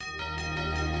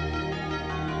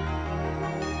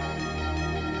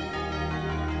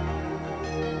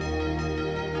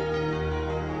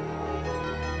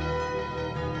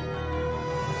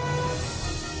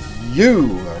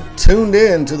You are tuned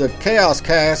in to the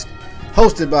ChaosCast,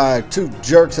 hosted by two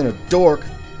jerks and a dork,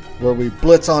 where we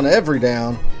blitz on every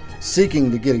down,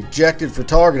 seeking to get ejected for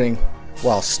targeting,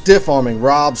 while stiff-arming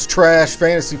Rob's trash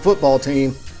fantasy football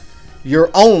team.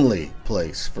 Your only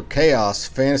place for chaos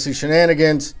fantasy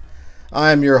shenanigans.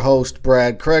 I am your host,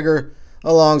 Brad Kreger,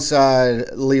 alongside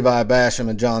Levi Basham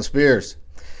and John Spears.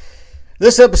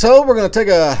 This episode, we're going to take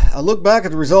a look back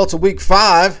at the results of Week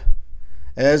 5.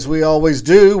 As we always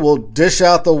do, we'll dish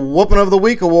out the Whoopin' of the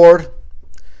Week award,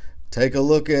 take a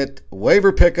look at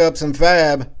waiver pickups and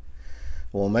fab.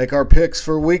 We'll make our picks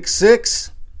for Week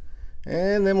 6,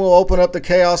 and then we'll open up the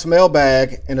Chaos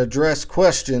mailbag and address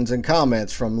questions and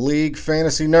comments from League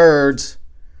Fantasy Nerds.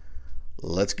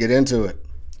 Let's get into it.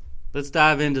 Let's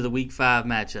dive into the Week 5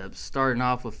 matchups, starting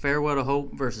off with Farewell to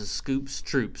Hope versus Scoops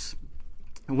Troops.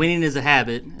 Winning is a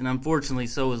habit, and unfortunately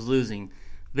so is losing.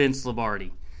 Vince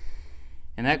Lombardi.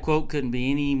 And that quote couldn't be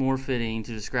any more fitting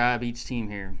to describe each team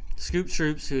here. Scoops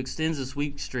Troops, who extends this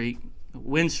win streak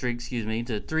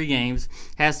to 3 games,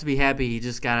 has to be happy he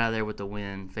just got out of there with the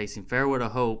win, facing Farewell to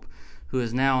Hope, who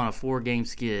is now on a 4-game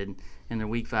skid in their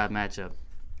Week 5 matchup.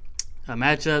 A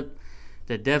matchup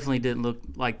that definitely didn't look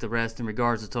like the rest in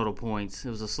regards to total points. It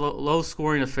was a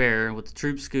low-scoring affair, with the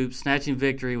Troop Scoops snatching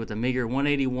victory with a meager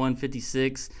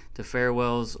 181-56 to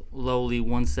Farewell's lowly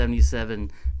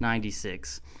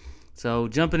 177-96. So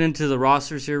jumping into the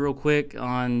rosters here real quick,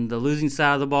 on the losing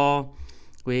side of the ball,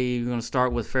 we're going to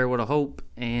start with Farewell to Hope,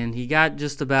 and he got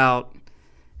just about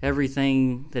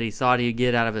everything that he thought he'd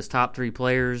get out of his top 3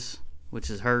 players,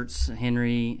 which is Hurts,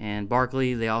 Henry, and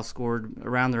Barkley. They all scored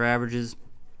around their averages.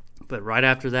 But right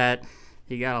after that,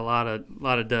 he got a lot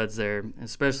of duds there,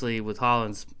 especially with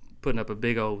Hollins putting up a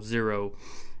big old 0.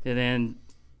 And then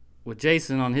with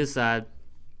Jason on his side,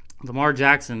 Lamar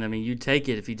Jackson, I mean, you'd take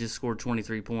it if he just scored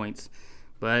 23 points.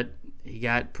 But he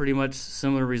got pretty much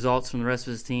similar results from the rest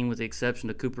of his team with the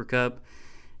exception of Cooper Kupp.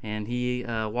 And he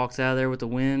walks out of there with the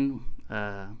win.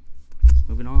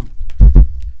 Moving on.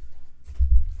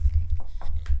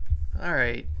 All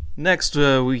right. Next,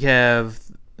 we have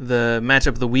the matchup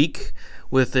of the week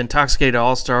with the Intoxicated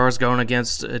All-Stars going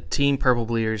against Team Purple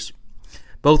Bleeders.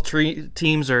 Both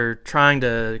teams are trying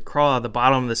to crawl at the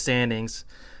bottom of the standings.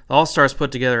 The All-Stars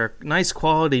put together a nice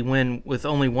quality win with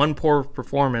only one poor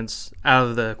performance out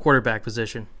of the quarterback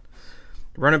position.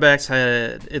 The running backs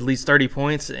had at least 30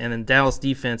 points, and the Dallas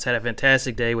defense had a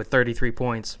fantastic day with 33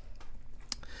 points.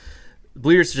 The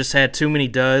Bleeders just had too many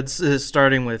duds,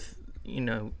 starting with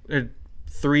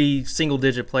 3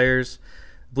 single-digit players.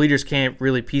 Bleeders can't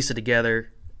really piece it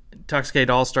together. Intoxicated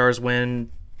All-Stars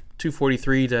win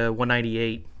 243 to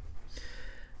 198.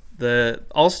 The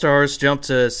All-Stars jumped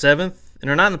to 7th, and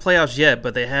they're not in the playoffs yet,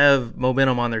 but they have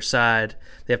momentum on their side.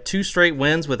 They have 2 straight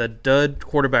wins with a dud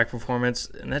quarterback performance,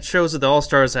 and that shows that the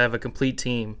All-Stars have a complete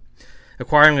team.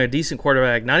 Acquiring a decent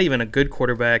quarterback, not even a good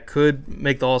quarterback, could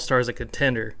make the All-Stars a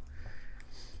contender.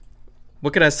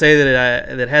 What can I say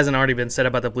that hasn't already been said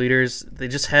about the Bleeders? They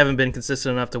just haven't been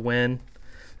consistent enough to win.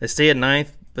 They stay at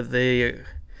 9th, but they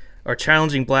are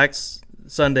challenging Black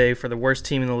Sunday for the worst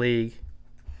team in the league.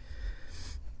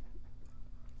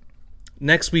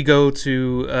 Next, we go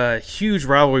to a huge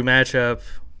rivalry matchup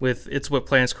with It's What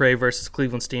Plants Crave versus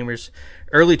Cleveland Steamers.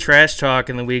 Early trash talk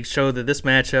in the week showed that this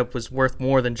matchup was worth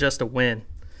more than just a win.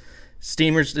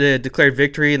 Steamers declared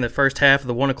victory in the first half of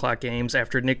the 1 o'clock games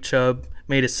after Nick Chubb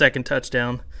made his second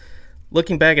touchdown.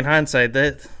 Looking back in hindsight,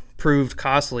 that proved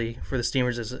costly for the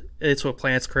Steamers as It's What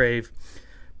Plants Crave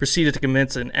proceeded to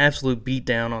commence an absolute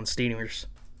beatdown on Steamers.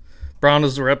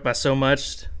 Browns were up by so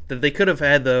much that they could have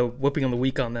had the whooping of the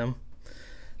week on them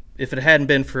if it hadn't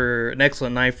been for an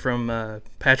excellent night from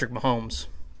Patrick Mahomes.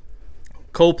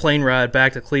 Cold plane ride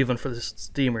back to Cleveland for the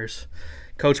Steamers.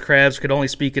 Coach Krabs could only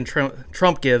speak in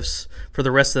Trump gifts for the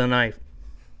rest of the night.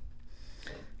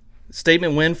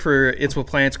 Statement win for It's What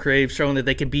Plants Crave, showing that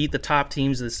they can beat the top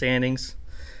teams of the standings.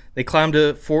 They climbed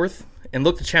to 4th and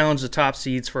looked to challenge the top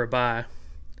seeds for a bye.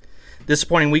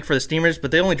 Disappointing week for the Steamers,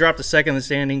 but they only dropped to 2nd in the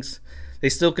standings. They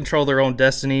still control their own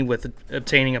destiny with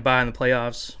obtaining a bye in the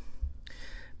playoffs.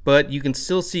 But you can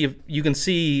see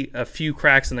a few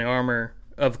cracks in the armor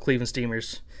of the Cleveland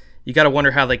Steamers. You got to wonder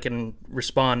how they can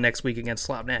respond next week against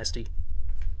Slop Nasty.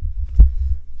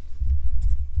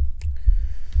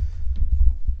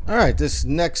 All right, this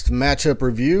next matchup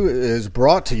review is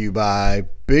brought to you by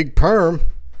Big Perm,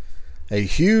 a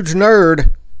huge nerd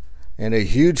and a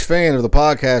huge fan of the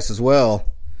podcast as well.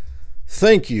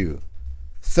 Thank you,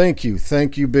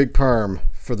 Big Perm,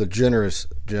 for the generous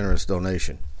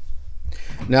donation.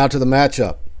 Now to the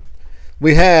matchup.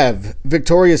 We have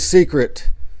Victoria's Secret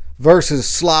versus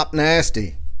Slop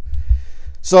Nasty.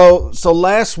 So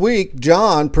last week,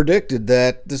 John predicted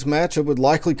that this matchup would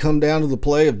likely come down to the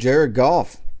play of Jared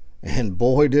Goff. And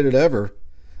boy, did it ever.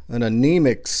 An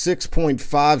anemic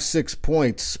 6.56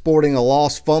 points, sporting a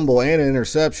lost fumble and an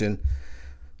interception.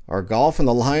 Are Goff and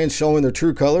the Lions showing their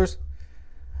true colors?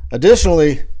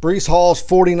 Additionally, Breece Hall's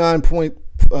 49-point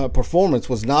performance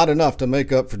was not enough to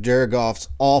make up for Jared Goff's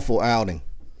awful outing.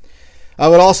 I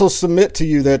would also submit to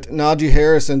you that Najee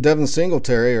Harris and Devin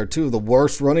Singletary are two of the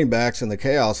worst running backs in the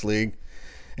Chaos League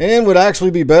and would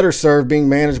actually be better served being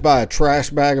managed by a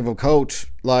trash bag of a coach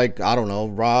like, I don't know,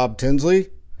 Rob Tinsley.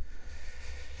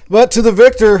 But to the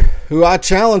victor, who I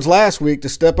challenged last week to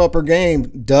step up her game,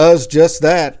 does just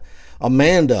that.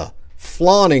 Amanda,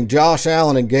 flaunting Josh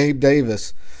Allen and Gabe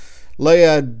Davis, lay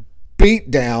a beat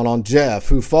down on Jeff,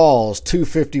 who falls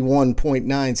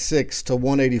 251.96 to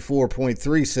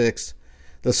 184.36.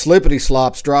 The Slippity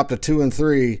Slops drop to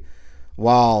 2-3,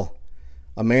 while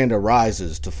Amanda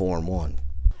rises to 4-1.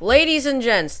 Ladies and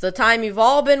gents, the time you've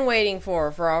all been waiting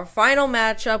for our final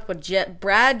matchup with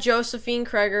Brad Josephine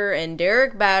Kreger and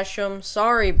Derek Basham.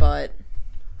 Sorry, but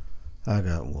I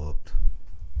got whooped.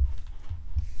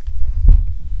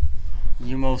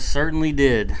 You most certainly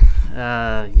did.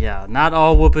 Yeah, not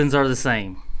all whoopings are the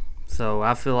same. So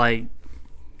I feel like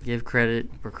give credit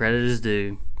where credit is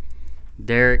due.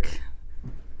 Derek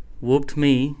whooped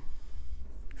me,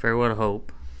 Fairway to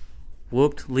Hope,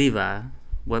 whooped Levi,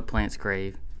 Wet Plants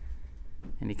Crave,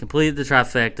 and he completed the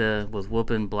trifecta with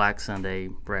whooping Black Sunday,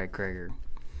 Brad Kreger.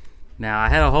 Now, I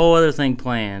had a whole other thing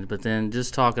planned, but then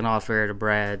just talking off air to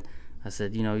Brad, I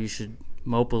said, you should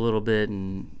mope a little bit,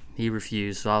 and he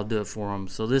refused, so I'll do it for him.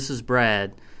 So this is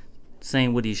Brad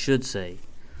saying what he should say.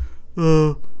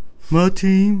 My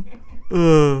team,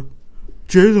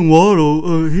 Jalen Waddle,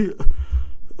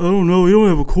 I don't know, he don't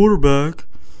have a quarterback.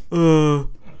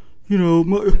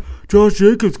 Josh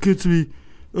Jacobs gets me,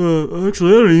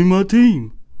 actually, that ain't even my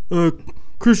team.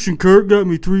 Christian Kirk got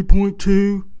me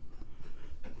 3.2.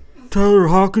 Tyler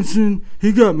Hawkinson,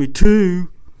 he got me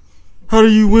 2. How do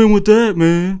you win with that,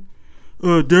 man?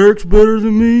 Derek's better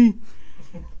than me,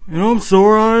 and I'm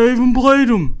sorry I even played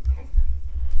him.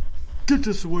 Get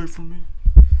this away from me.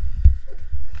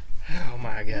 Oh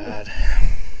my God,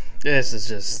 this is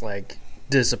just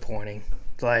disappointing.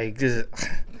 How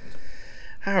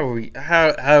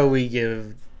do we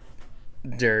give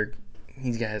Derek?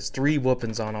 He has 3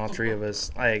 whoopings on all 3 of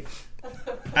us. I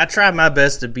tried my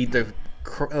best to beat the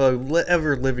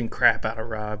ever living crap out of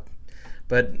Rob.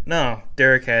 But no,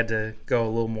 Derek had to go a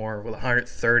little more with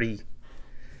 130.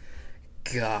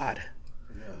 God.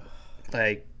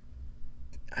 I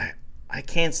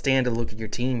can't stand to look at your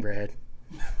team, Brad.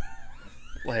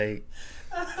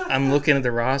 I'm looking at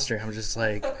the roster. I'm just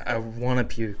I want to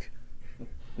puke.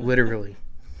 Literally.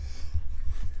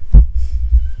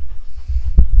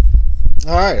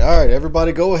 All right.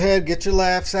 Everybody go ahead. Get your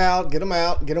laughs out. Get them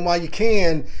out. Get them while you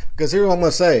can. Because here's what I'm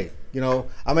going to say.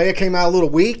 I may have came out a little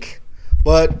weak,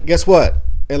 but guess what?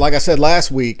 And like I said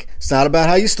last week, it's not about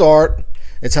how you start.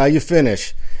 It's how you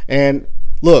finish. And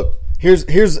look, here's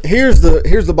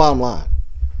the bottom line.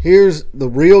 Here's the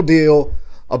real deal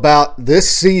about this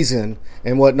season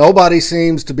and what nobody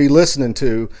seems to be listening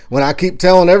to when I keep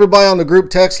telling everybody on the group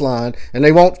text line and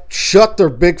they won't shut their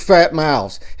big fat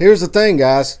mouths. Here's the thing,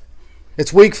 guys.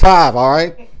 It's week 5, all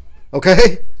right?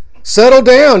 Okay? Settle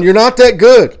down. You're not that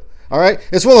good, all right?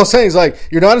 It's one of those things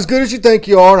you're not as good as you think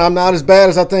you are, and I'm not as bad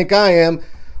as I think I am.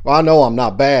 Well, I know I'm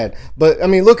not bad. But,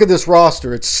 look at this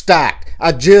roster. It's stacked.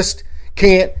 I just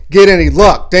can't get any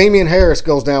luck. Damian Harris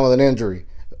goes down with an injury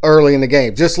early in the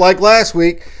game. Just like last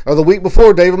week or the week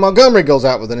before, David Montgomery goes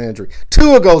out with an injury.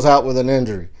 Tua goes out with an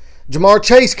injury. Jamar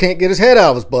Chase can't get his head out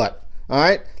of his butt. All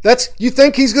right? You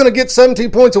think he's going to get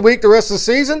 17 points a week the rest of the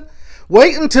season?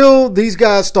 Wait until these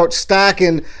guys start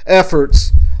stacking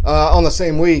efforts on the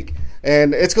same week,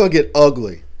 and it's going to get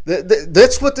ugly.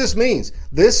 That's what this means.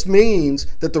 This means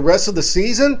that the rest of the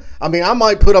season, I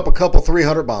might put up a couple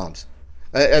 300 bombs.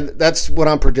 And that's what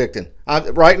I'm predicting.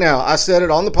 Right now, I said it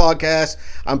on the podcast.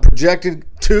 I'm projecting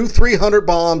 200-300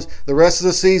 bombs the rest of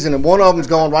the season, and one of them's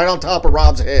going right on top of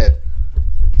Rob's head.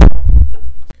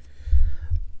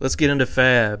 Let's get into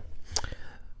Fab.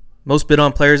 Most bid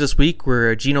on players this week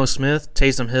were Geno Smith,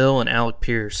 Taysom Hill, and Alec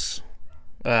Pierce.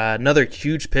 Another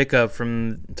huge pickup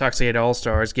from Intoxicated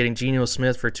All-Stars, getting Geno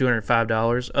Smith for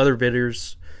 $205. Other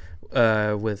bidders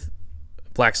with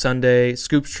Black Sunday,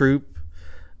 Scoops Troop,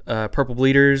 Purple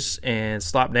Bleeders, and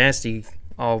Slop Nasty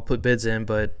all put bids in,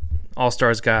 but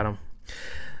All-Stars got them.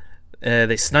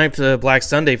 They sniped Black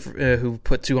Sunday, who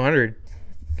put $200.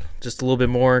 Just a little bit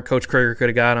more. Coach Kreger could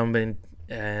have got him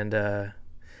and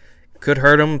could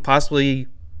hurt him, possibly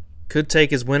could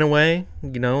take his win away,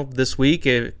 this week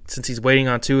since he's waiting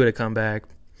on Tua to come back.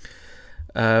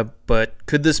 But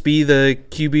could this be the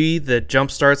QB that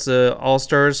jumpstarts the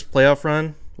All-Stars playoff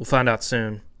run? We'll find out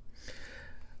soon.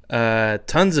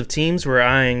 Tons of teams were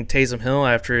eyeing Taysom Hill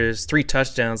after his 3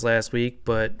 touchdowns last week,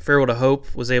 but Farewell to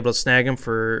Hope was able to snag him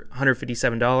for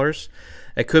 $157.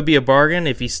 It could be a bargain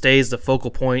if he stays the focal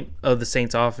point of the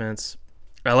Saints offense.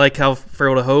 I like how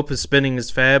Farewell to Hope is spending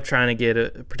his fab trying to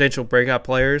get potential breakout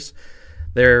players.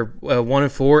 They're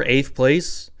 1-4, 8th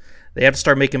place. They have to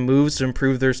start making moves to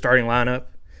improve their starting lineup.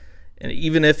 And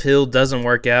even if Hill doesn't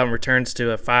work out and returns to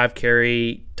a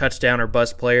 5-carry touchdown or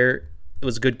bust player, it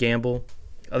was a good gamble.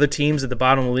 Other teams at the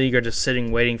bottom of the league are just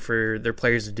sitting waiting for their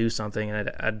players to do something,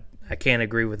 and I can't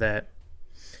agree with that.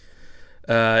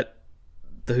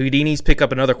 The Houdinis pick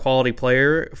up another quality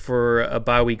player for a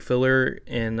bye-week filler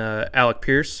in Alec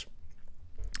Pierce.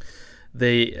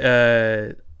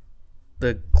 The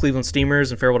Cleveland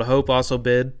Steamers and Farewell to Hope also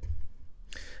bid.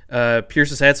 Pierce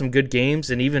has had some good games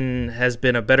and even has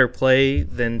been a better play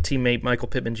than teammate Michael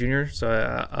Pittman Jr.,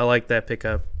 so I like that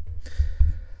pickup.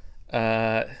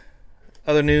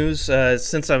 Other news,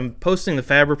 since I'm posting the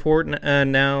Fab Report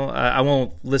now, I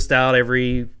won't list out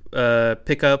every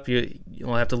pickup.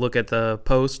 You'll have to look at the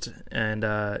post,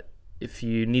 and if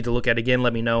you need to look at it again,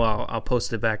 let me know. I'll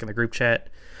post it back in the group chat.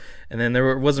 And then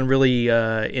there wasn't really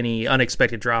any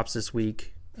unexpected drops this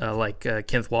week, like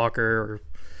Kenneth Walker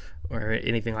or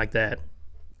anything like that.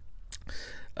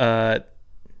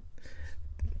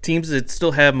 Teams that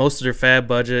still have most of their fab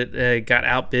budget got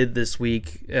outbid this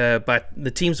week by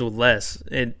the teams with less.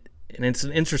 And it's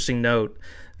an interesting note.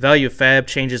 Value of fab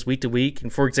changes week to week.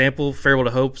 And for example, Farewell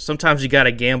to Hope, sometimes you got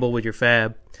to gamble with your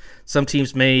fab. Some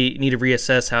teams may need to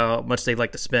reassess how much they'd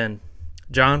like to spend.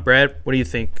 John, Brad, what do you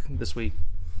think this week?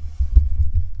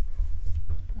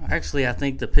 Actually, I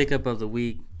think the pickup of the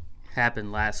week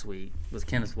happened last week with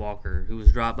Kenneth Walker, who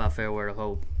was dropped by Farewell to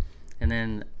Hope and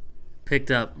then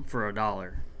picked up for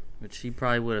 $1, which he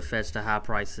probably would have fetched a high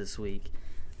price this week.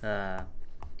 But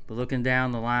looking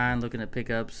down the line, looking at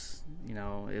pickups,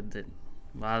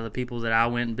 a lot of the people that I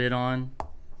went and bid on,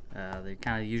 they're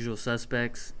kind of usual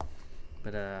suspects.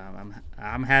 But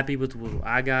I'm happy with what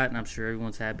I got, and I'm sure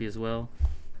everyone's happy as well.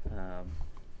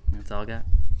 That's all I got.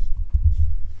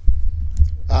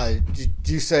 Did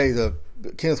you say the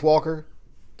Kenneth Walker?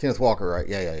 Kenneth Walker, right?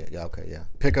 Yeah. Okay, yeah.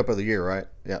 Pickup of the year, right?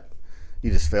 Yeah.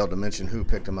 You just failed to mention who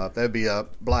picked him up. That'd be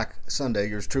Black Sunday,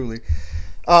 yours truly.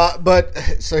 But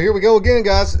so here we go again,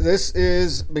 guys. This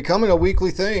is becoming a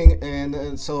weekly thing,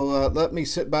 and so let me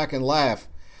sit back and laugh.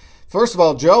 First of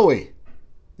all, Joey,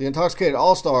 the Intoxicated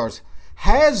All-Stars,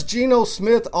 has Geno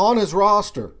Smith on his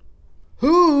roster,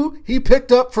 who he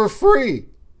picked up for free,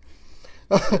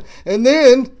 and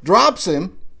then drops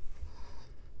him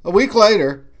a week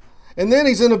later, and then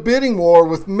he's in a bidding war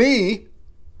with me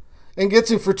and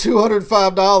gets him for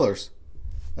 $205.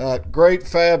 Great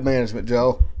fab management,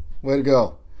 Joe. Way to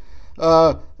go.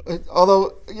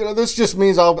 Although, this just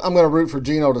means I'm going to root for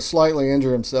Geno to slightly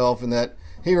injure himself and that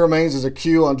he remains as a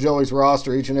Q on Joey's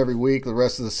roster each and every week the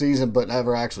rest of the season, but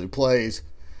never actually plays.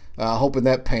 Hoping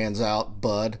that pans out,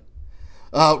 bud.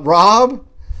 Rob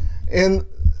and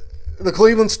the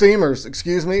Cleveland Steamers,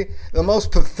 the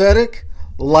most pathetic,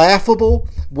 laughable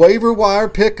waiver wire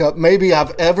pickup maybe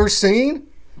I've ever seen,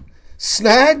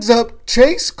 snags up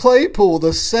Chase Claypool, the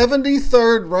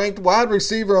 73rd ranked wide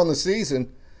receiver on the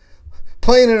season,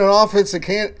 playing in an offense that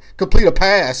can't complete a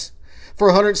pass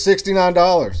for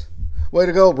 $169. Way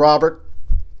to go, Robert.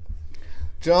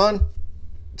 John,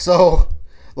 so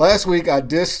last week I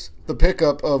dissed the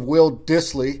pickup of Will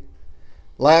Dissly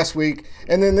last week,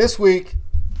 and then this week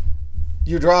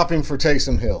you drop him for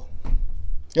Taysom Hill.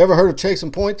 You ever heard of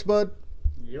chasing points, bud?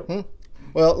 Yep.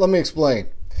 Well, let me explain.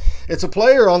 It's a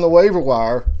player on the waiver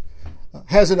wire,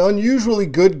 has an unusually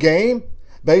good game,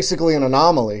 basically an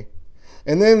anomaly,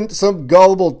 and then some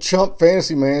gullible chump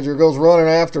fantasy manager goes running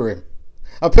after him.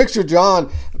 I picture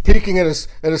John peeking at his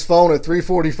phone at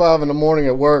 3:45 in the morning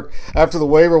at work after the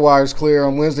waiver wire's clear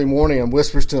on Wednesday morning and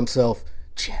whispers to himself,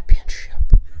 "Championship."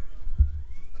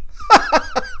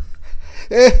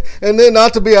 And then,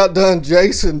 not to be outdone,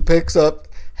 Jason picks up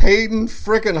Hayden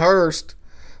frickin' Hurst,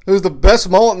 who's the best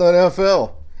mullet in the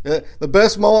NFL. The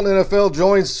best mullet in the NFL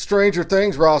joins Stranger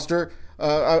Things roster.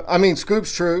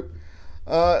 Scoops Troop.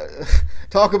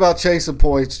 Talk about chasing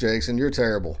points, Jason. You're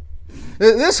terrible.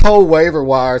 This whole waiver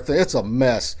wire thing, it's a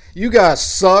mess. You guys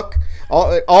suck.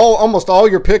 Almost all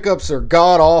your pickups are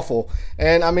god-awful.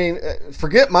 And,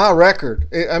 forget my record.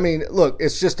 Look,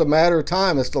 it's just a matter of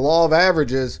time. It's the law of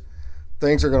averages.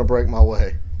 Things are going to break my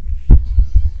way.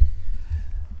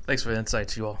 Thanks for the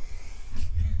insights, you all.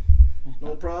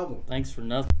 No problem. Thanks for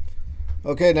nothing.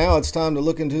 Okay, now it's time to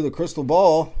look into the crystal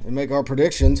ball and make our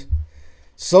predictions.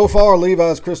 So far,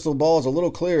 Levi's crystal ball is a little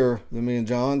clearer than me and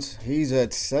John's. He's at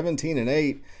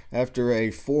 17-8 after a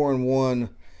 4-1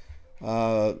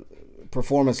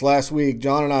 performance last week.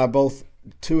 John and I both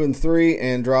 2-3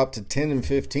 and dropped to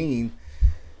 10-15.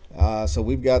 So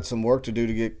we've got some work to do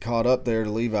to get caught up there to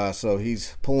Levi. So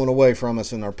he's pulling away from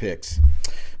us in our picks.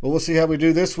 But we'll see how we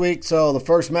do this week. So the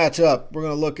first matchup, we're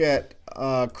going to look at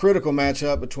a critical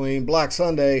matchup between Black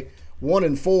Sunday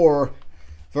 1-4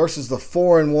 versus the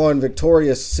 4-1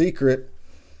 Victoria's Secret.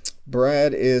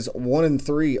 Brad is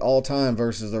 1-3 all time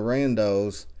versus the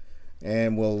Randos,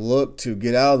 and will look to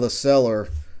get out of the cellar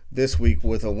this week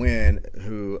with a win.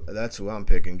 That's who I'm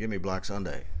picking. Give me Black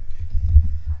Sunday.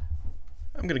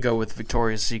 I'm going to go with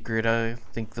Victoria's Secret. I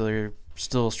think they're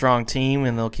still a strong team,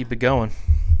 and they'll keep it going.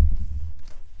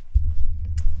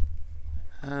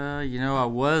 I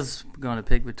was going to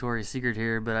pick Victoria's Secret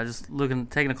here, but I just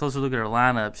taking a closer look at her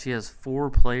lineup. She has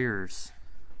 4 players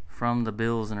from the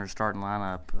Bills in her starting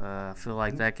lineup. I feel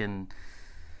like that can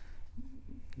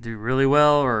do really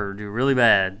well or do really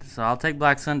bad. So I'll take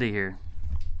Black Sunday here.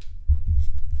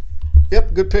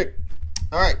 Yep, good pick.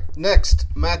 All right, next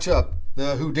matchup,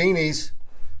 the Houdinis,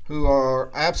 who are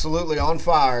absolutely on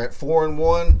fire at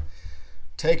 4-1.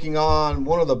 Taking on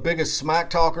one of the biggest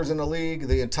smack talkers in the league,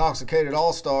 the Intoxicated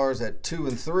All-Stars at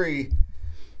 2-3.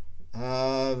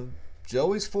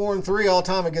 Joey's 4-3 all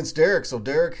time against Derek, so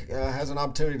Derek has an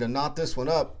opportunity to knot this one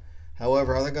up.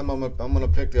 However, I think I'm gonna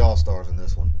pick the All-Stars in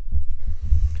this one.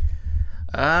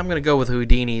 I'm gonna go with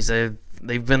Houdinis.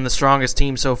 They've been the strongest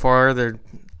team so far. They're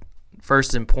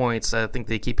first in points. I think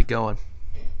they keep it going.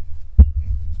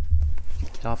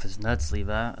 Get off his nuts,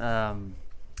 Levi.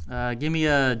 Give me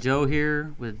Joe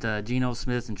here with Geno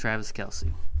Smith and Travis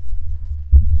Kelce.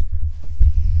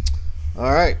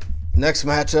 All right. Next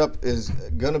matchup is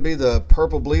going to be the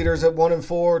Purple Bleeders at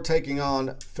 1-4, taking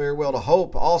on Farewell to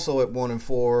Hope, also at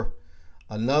 1-4.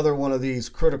 Another one of these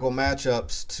critical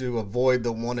matchups to avoid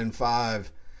the 1-5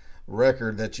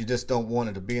 record that you just don't want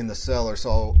it to be in the cellar.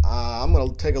 So I'm going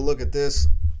to take a look at this.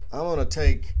 I'm going to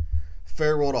take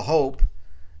Farewell to Hope.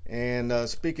 And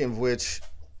speaking of which,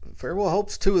 Farewell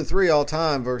Hope's 2-3 all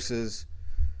time versus,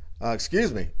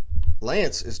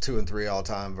 Lance is 2-3 all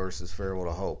time versus Farewell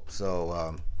to Hope.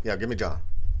 So, give me John.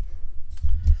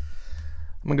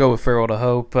 I'm going to go with Farewell to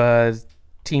Hope.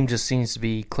 Team just seems to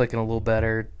be clicking a little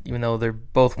better. Even though they're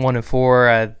both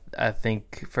 1-4, I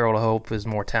think Farewell to Hope is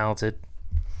more talented.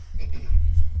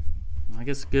 I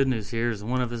guess the good news here is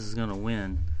one of us is going to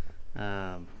win.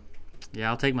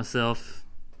 I'll take myself.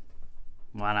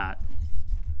 Why not?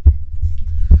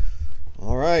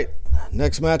 All right,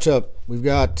 next matchup, we've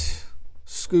got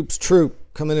Scoop's Troop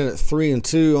coming in at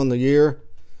 3-2 on the year,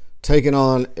 taking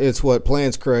on It's What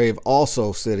Plants Crave,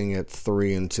 also sitting at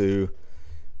 3-2.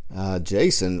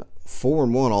 Jason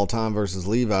 4-1 all time versus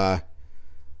Levi,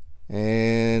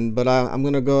 but I'm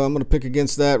gonna pick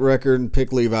against that record and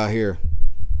pick Levi here.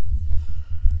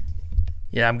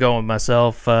 Yeah, I'm going with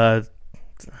myself.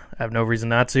 I have no reason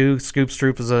not to. Scoop's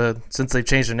Troop is since they've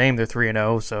changed their name, they're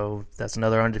 3-0, so that's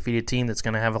another undefeated team that's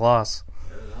going to have a loss.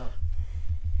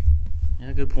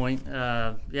 Yeah, good point.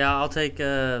 I'll take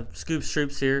Scoop's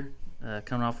Troops here,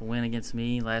 coming off a win against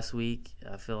me last week.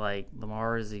 I feel like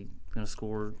Lamar is going to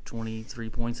score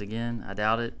 23 points again. I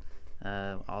doubt it.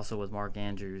 Also with Mark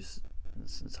Andrews,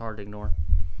 it's hard to ignore.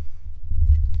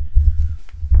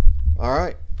 All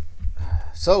right.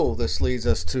 So this leads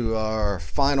us to our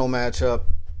final matchup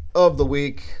of the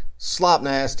week. Slop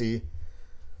Nasty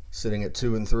sitting at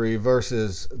 2-3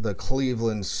 versus the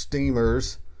Cleveland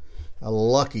Steamers, a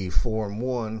lucky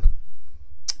 4-1.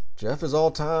 Jeff is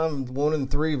all-time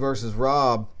 1-3 versus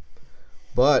Rob,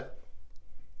 but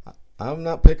I'm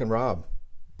not picking Rob.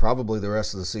 Probably the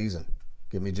rest of the season.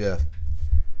 Give me Jeff.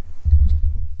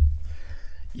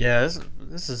 Yeah,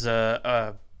 this is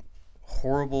a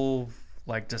horrible,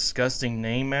 disgusting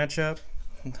name matchup.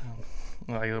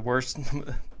 The worst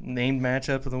named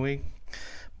matchup of the week.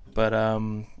 But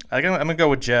I'm gonna go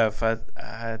with Jeff.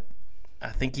 I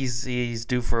think he's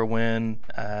due for a win.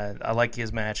 I like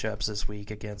his matchups this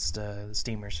week against the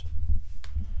Steamers.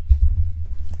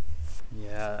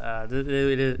 Yeah,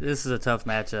 this is a tough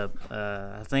matchup.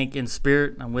 I think in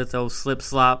spirit I'm with old Slip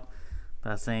Slop,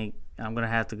 but I think I'm gonna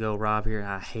have to go Rob here.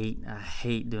 I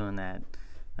hate doing that.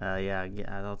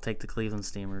 I'll take the Cleveland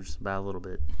Steamers by a little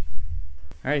bit.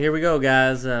 All right, here we go,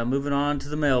 guys. Moving on to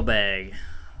the mailbag.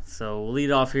 So we'll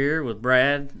lead off here with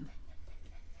Brad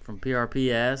from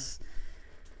PRPS.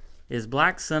 Is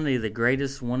Black Sunday the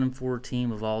greatest 1-4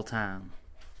 team of all time?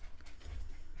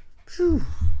 Phew.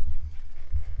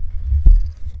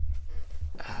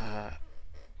 I'm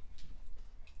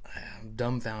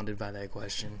dumbfounded by that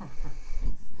question.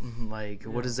 Like,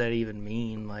 what does that even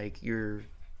mean? Like, you're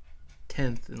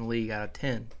 10th in the league out of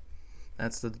 10.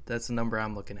 That's the number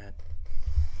I'm looking at.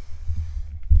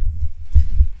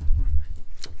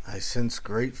 I sense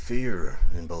great fear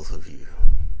in both of you.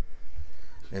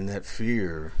 And that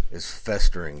fear is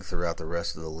festering throughout the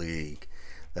rest of the league.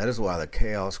 That is why the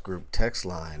Chaos Group text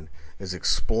line is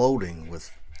exploding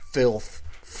with filth,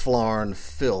 flarn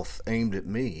filth aimed at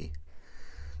me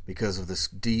because of this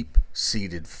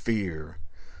deep-seated fear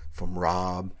from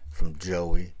Rob, from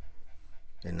Joey,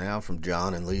 and now from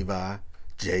John and Levi,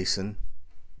 Jason.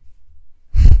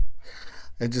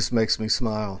 It just makes me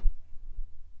smile.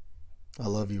 I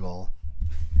love you all.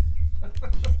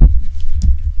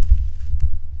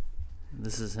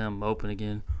 This is him moping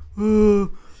again. My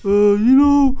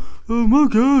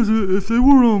guys, if they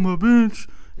were on my bench.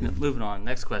 Moving on.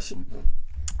 Next question.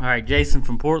 All right, Jason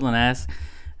from Portland asks,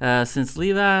 since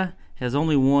Levi has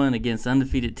only won against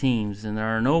undefeated teams and there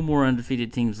are no more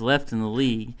undefeated teams left in the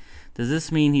league, does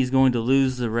this mean he's going to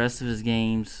lose the rest of his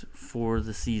games for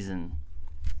the season?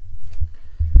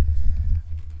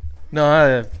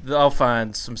 No, I'll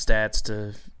find some stats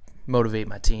to motivate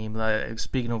my team.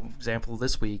 Speaking of example,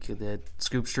 this week, that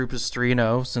Scoop Stroop is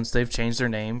 3-0 since they've changed their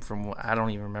name from, I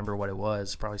don't even remember what it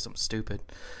was, probably something stupid.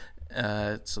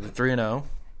 So they're 3-0,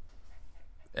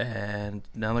 and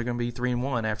now they're going to be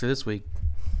 3-1 after this week.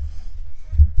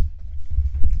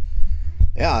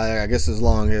 Yeah, I guess as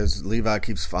long as Levi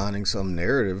keeps finding some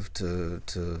narrative to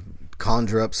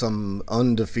conjure up some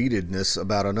undefeatedness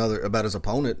about his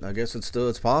opponent, I guess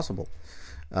it's possible.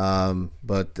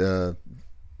 But the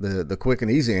quick and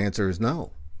easy answer is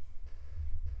no.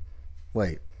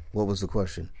 Wait, what was the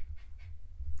question?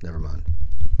 Never mind.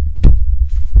 Yeah,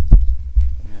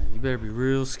 you better be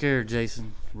real scared,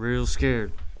 Jason. Real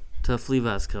scared. Tough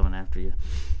Levi's coming after you.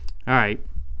 All right.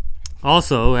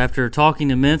 Also, after talking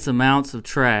immense amounts of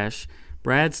trash,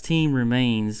 Brad's team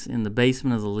remains in the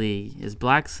basement of the league. Is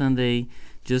Black Sunday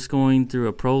just going through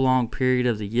a prolonged period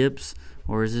of the yips,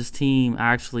 or is this team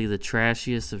actually the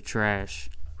trashiest of trash?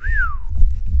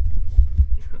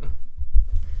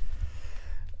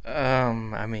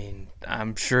 I mean,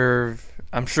 I'm sure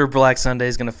Black Sunday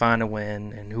is going to find a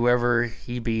win, and whoever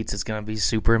he beats is going to be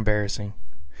super embarrassing.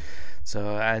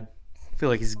 So I feel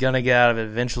like he's going to get out of it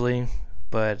eventually,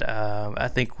 but I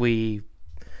think we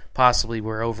possibly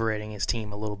were overrating his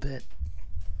team a little bit.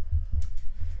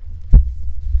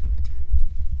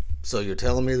 So you're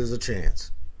telling me there's a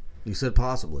chance? You said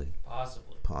possibly.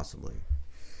 Possibly.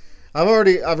 I've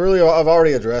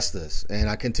already addressed this, and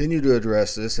I continue to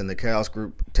address this in the Chaos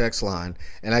Group text line,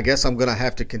 and I guess I'm going to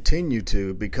have to continue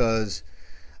to, because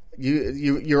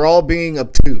you're all being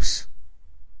obtuse,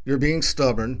 you're being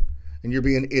stubborn, and you're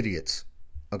being idiots.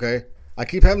 Okay, I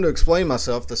keep having to explain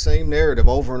myself the same narrative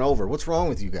over and over. What's wrong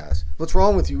with you guys? What's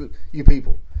wrong with you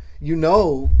people? You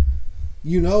know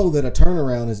that a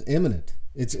turnaround is imminent.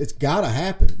 It's got to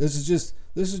happen. This is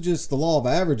just the law of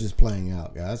averages playing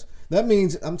out, guys. That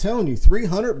means, I'm telling you,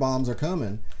 300 bombs are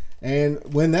coming. And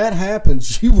when that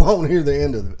happens, you won't hear the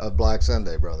end of Black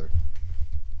Sunday, brother.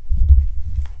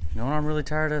 You know what I'm really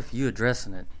tired of? You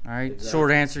addressing it. All right? Exactly.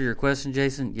 Short answer to your question,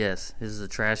 Jason. Yes, this is the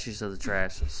trashiest of the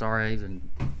trash. Sorry I even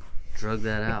drug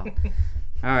that out.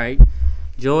 All right.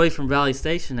 Joey from Valley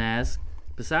Station asks,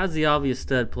 besides the obvious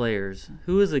stud players,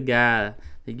 who is a guy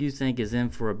that you think is in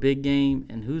for a big game,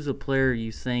 and who's a player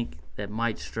you think that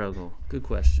might struggle? Good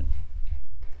question.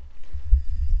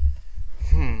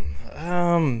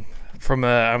 I'm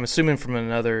assuming from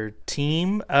another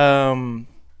team. It's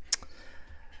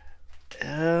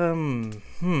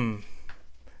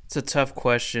a tough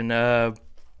question. I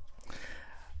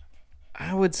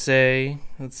would say,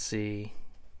 let's see.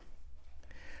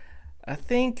 I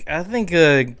think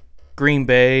Green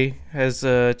Bay has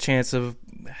a chance of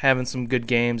having some good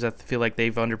games. I feel like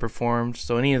they've underperformed.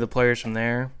 So any of the players from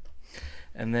there,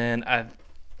 and then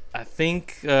I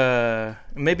think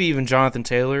maybe even Jonathan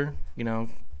Taylor,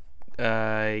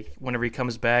 whenever he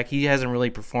comes back. He hasn't really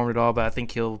performed at all, but I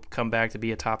think he'll come back to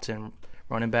be a top 10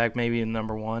 running back, maybe in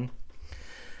number 1.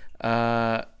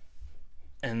 And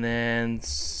then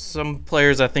some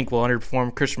players I think will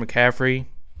underperform. Christian McCaffrey,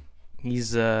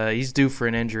 he's due for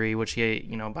an injury, which he,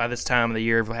 by this time of the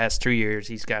year, for the last 2 years,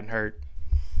 he's gotten hurt.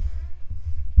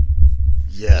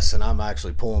 Yes, and I'm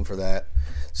actually pulling for that.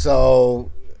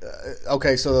 So,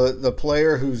 okay, so the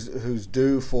player who's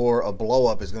due for a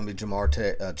blow-up is going to be Jamar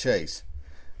Chase.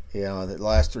 The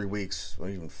last 3 weeks, or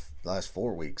even last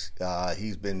 4 weeks,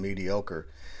 he's been mediocre.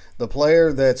 The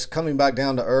player that's coming back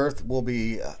down to earth will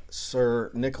be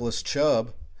Sir Nicholas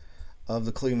Chubb. of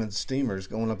the Cleveland Steamers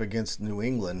going up against New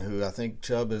England, who I think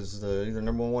Chubb is the either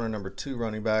number 1 or number 2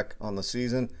 running back on the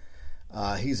season.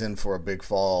 He's in for a big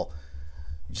fall,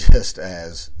 just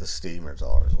as the Steamers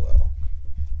are as well.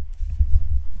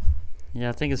 Yeah,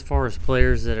 I think as far as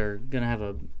players that are going to have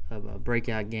a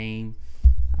breakout game,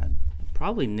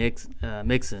 probably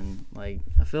Mixon. Like,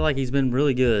 I feel like he's been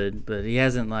really good, but he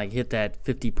hasn't like hit that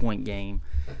 50-point game.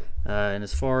 And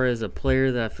as far as a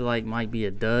player that I feel like might be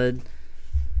a dud,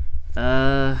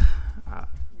 my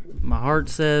heart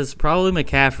says probably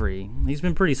McCaffrey. He's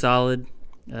been pretty solid.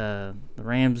 The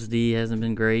Rams D hasn't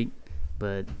been great,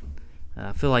 but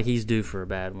I feel like he's due for a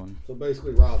bad one. So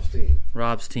basically Rob's team.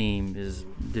 Rob's team is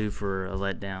due for a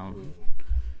letdown.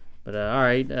 But all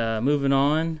right, moving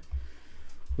on.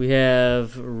 We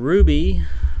have Ruby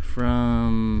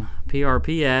from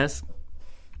PRP asks,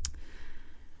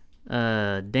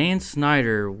 Dan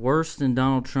Snyder worse than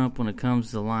Donald Trump when it comes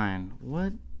to the line.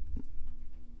 What?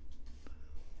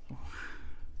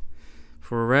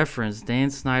 For reference, Dan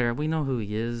Snyder, we know who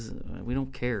he is. We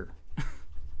don't care.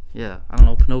 Yeah, I don't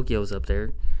know. Pinocchio's up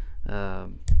there.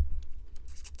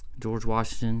 George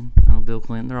Washington, I don't know, Bill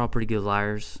Clinton. They're all pretty good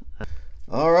liars.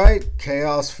 All right,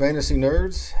 Chaos Fantasy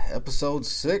Nerds, episode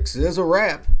 6 is a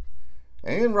wrap,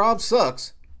 and Rob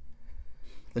sucks.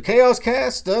 The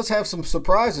ChaosCast does have some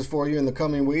surprises for you in the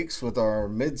coming weeks with our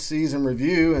mid-season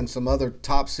review and some other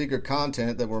top-secret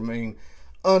content that will remain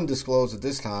undisclosed at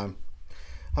this time.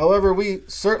 However, we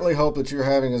certainly hope that you're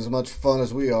having as much fun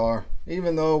as we are,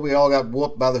 even though we all got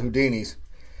whooped by the Houdinis.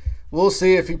 We'll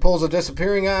see if he pulls a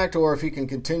disappearing act or if he can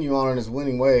continue on in his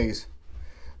winning ways.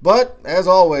 But, as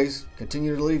always,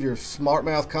 continue to leave your smart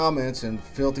mouth comments and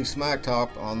filthy smack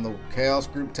talk on the Chaos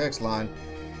Group text line,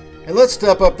 and let's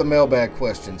step up the mailbag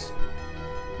questions.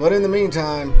 But in the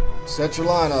meantime, set your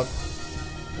lineup,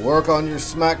 work on your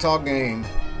smack talk game,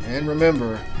 and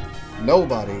remember,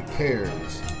 nobody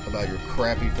cares about your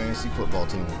crappy fantasy football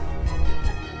team.